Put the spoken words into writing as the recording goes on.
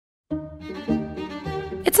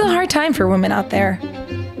It's a hard time for women out there.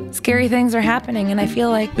 Scary things are happening, and I feel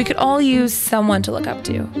like we could all use someone to look up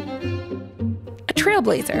to. A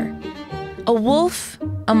trailblazer. A wolf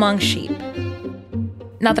among sheep.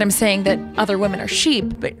 Not that I'm saying that other women are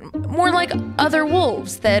sheep, but more like other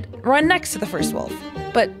wolves that run next to the first wolf,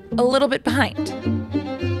 but a little bit behind.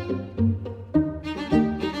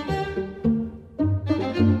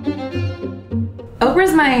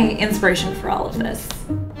 Oprah's my inspiration for all of this.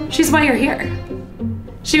 She's why you're here.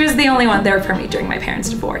 She was the only one there for me during my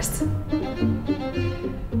parents' divorce.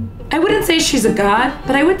 I wouldn't say she's a god,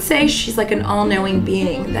 but I would say she's like an all-knowing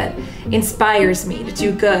being that inspires me to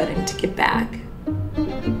do good and to give back.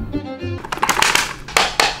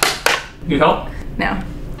 Need help? No.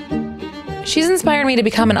 She's inspired me to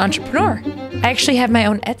become an entrepreneur. I actually have my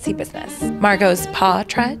own Etsy business, Margot's Paw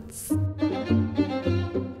Treads.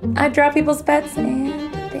 I draw people's pets and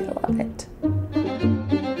they love it.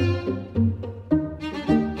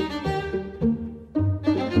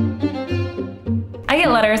 I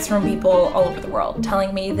get letters from people all over the world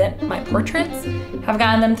telling me that my portraits have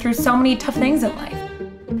gotten them through so many tough things in life.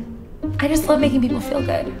 I just love making people feel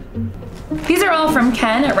good. These are all from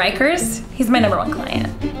Ken at Rikers. He's my #1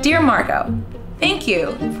 client. Dear Margot, thank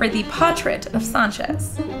you for the portrait of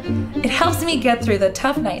Sanchez. It helps me get through the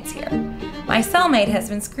tough nights here. My cellmate has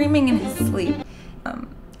been screaming in his sleep. I'm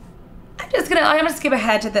gonna skip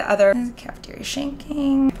ahead to the other cafeteria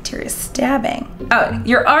shanking, cafeteria stabbing. Oh,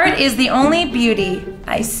 your art is the only beauty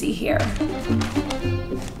I see here.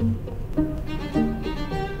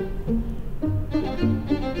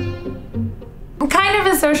 I'm kind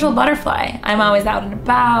of a social butterfly. I'm always out and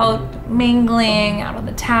about, mingling, out on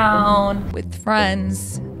the town, with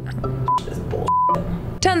friends. This bull.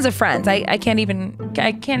 Tons of friends. I can't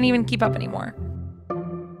even keep up anymore.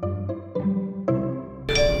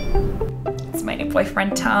 It's my new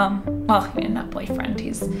boyfriend, Tom. Well, I mean, not boyfriend,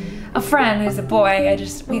 he's a friend, he's a boy.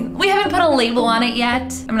 We haven't put a label on it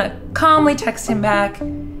yet. I'm gonna calmly text him back,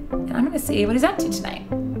 and I'm gonna see what he's up to tonight.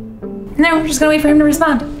 And then we're just gonna wait for him to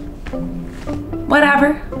respond.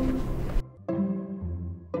 Whatever.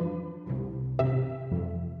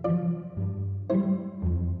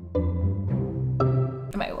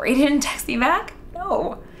 Am I worried he didn't text me back?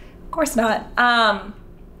 No, of course not.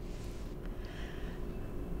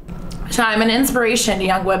 So I'm an inspiration to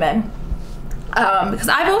young women because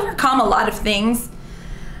I've overcome a lot of things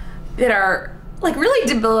that are like really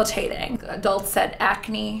debilitating. Adults said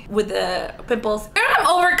acne with the pimples. You know what I'm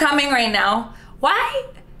overcoming right now? Why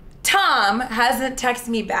Tom hasn't texted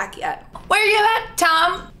me back yet? Where are you at,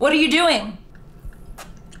 Tom? What are you doing?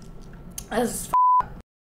 This is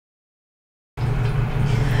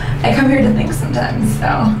I come here to think sometimes,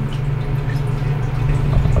 so.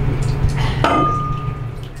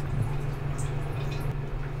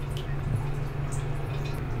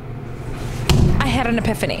 I had an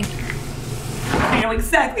epiphany. I know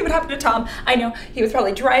exactly what happened to Tom. I know he was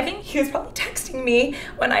probably driving, he was probably texting me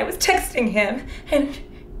when I was texting him, and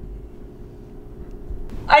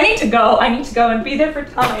I need to go and be there for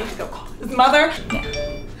Tom. I need to go call his mother. Yeah.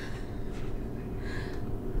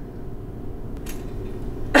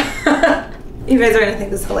 You guys are gonna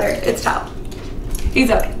think this is hilarious. It's Tom. He's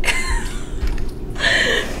okay.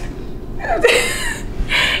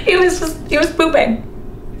 he was pooping.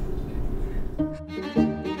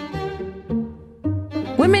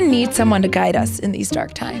 Women need someone to guide us in these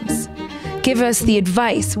dark times. Give us the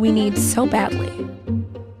advice we need so badly.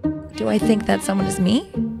 Do I think that someone is me?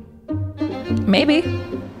 Maybe.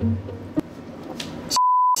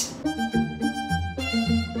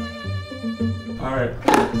 All right.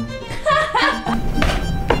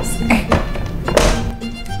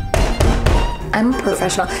 I'm a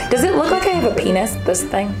professional. Does it look like I have a penis, this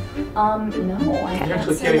thing? No. You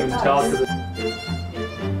actually can't even tell because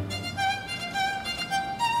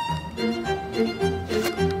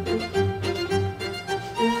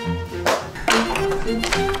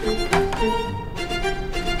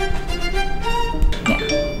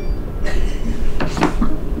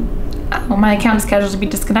Oh, my account is scheduled to be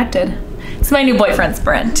disconnected. It's my new boyfriend,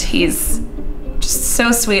 Sprint. He's just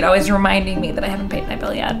so sweet, always reminding me that I haven't paid my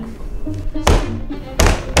bill yet.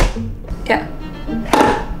 Yeah.